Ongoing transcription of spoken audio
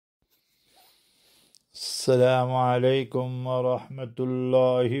Assalamu alaikum wa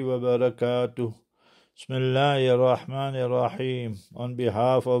rahmatullahi wa barakatuh. Bismillahir Rahmanir Rahim. On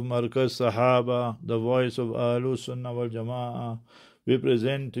behalf of Markaz Sahaba, the voice of Ahlus Sunnah wal Jama'ah, we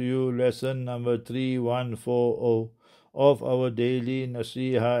present to you lesson number 3140 of our daily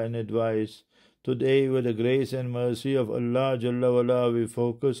Naseehah and advice. Today, with the grace and mercy of Allah Jalla wala, we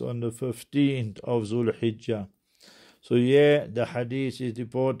focus on the 15th of HIJJAH. So yeah, the hadith is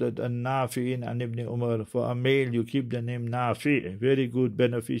reported an Nafi'in an Ibn Umar. For a male, you keep the name Nafi', very good,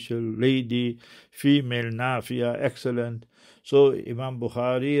 beneficial. Lady, female, Nafi'ah, excellent. So Imam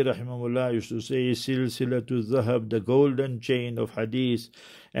Bukhari rahimahullah used to say silsilatu zahab, the golden chain of hadith.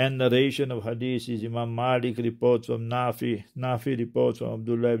 And narration of hadith is Imam Malik reports from Nafi. Nafi reports from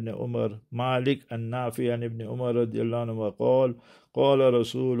Abdullah ibn Umar. Malik and Nafi and Ibn Umar radiallahu anhu call. Qala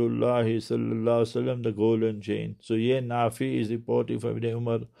Rasulullah sallallahu alaihi wasallam, the golden chain. So here Nafi is reporting from Ibn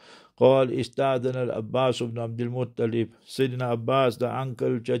Umar. Qal istadana al-Abbas ibn Abdul Muttalib. Sayyidina Abbas, the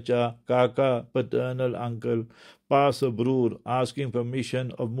uncle, chacha, kaka, paternal uncle, Pasabroor, asking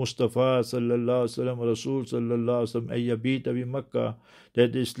permission of Mustafa sallallahu alaihi wasallam, Rasul sallallahu alaihi wasallam, ayyabita bi Makkah,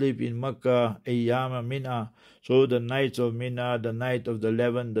 that they sleep in Makkah, ayyama Mina. So the nights of Mina, the night of the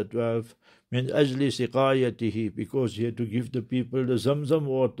 11th, the 12th, min ajli siqayatihi, because he had to give the people the Zamzam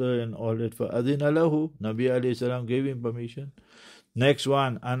water and all that. For adina lahu, Nabi alayhi salam gave him permission. Next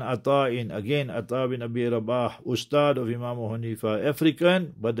one, an Ata'in, again Ata bin Abi Rabah, Ustad of Imam Hanifa,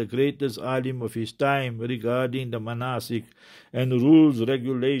 African, but the greatest alim of his time regarding the manasik and rules,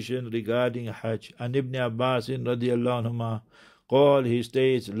 regulation regarding Hajj. And Ibn Abbas radiyallahu anhuma, قال, he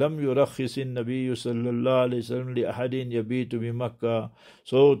states, لم يرخص النبي صلى الله عليه وسلم لأحد يبيت بمكة,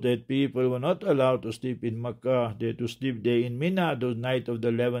 so that people were not allowed to sleep in Makkah, they had to sleep there in Mina, those night of the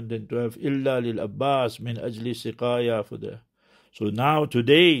 11th and 12th, إلا للأباس من أجل سقايا, for the. So now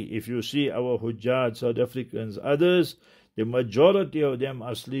today, if you see our Hujjah, South Africans, others, the majority of them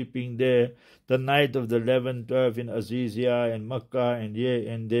are sleeping there the night of the 11th, 12th in Azizia and Makkah, and here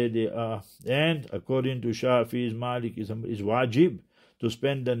and there they are. And according to Shafi's, Malik is wajib to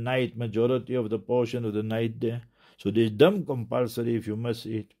spend the night, majority of the portion of the night there. So there's dumb compulsory if you must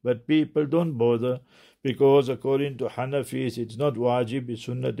eat. But people don't bother, because according to Hanafis, it's not wajib, it's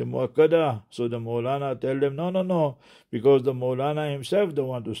sunnat muakkada. So the Maulana tell them, no, because the Maulana himself don't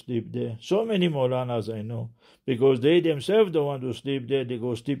want to sleep there. So many Maulanas I know, because they themselves don't want to sleep there, they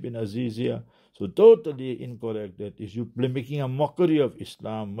go sleep in Azizia. So totally incorrect. That is, you making a mockery of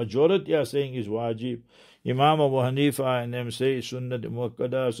Islam. Majority are saying is wajib. Imam Abu Hanifa and them say sunnat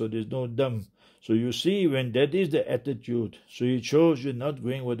muakkada, so there's no dumb. So you see, when that is the attitude, so it shows you're not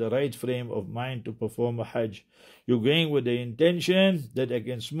going with the right frame of mind to perform a Hajj. You're going with the intention that I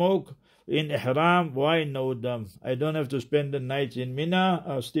can smoke in Ihram. Why? No dumb. I don't have to spend the nights in Mina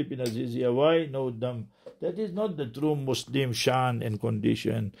or sleep in Azizia. Why? No dumb. That is not the true Muslim shan and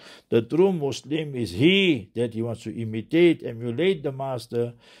condition. The true Muslim is he that he wants to imitate, emulate the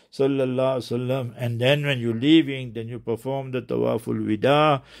Master sallallahu alaihi wasallam, and then when you're leaving, then you perform the tawaful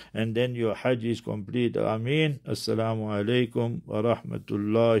wida, and then your Hajj is complete. Ameen. Assalamu alaikum wa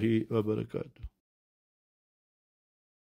rahmatullahi wa barakatuh.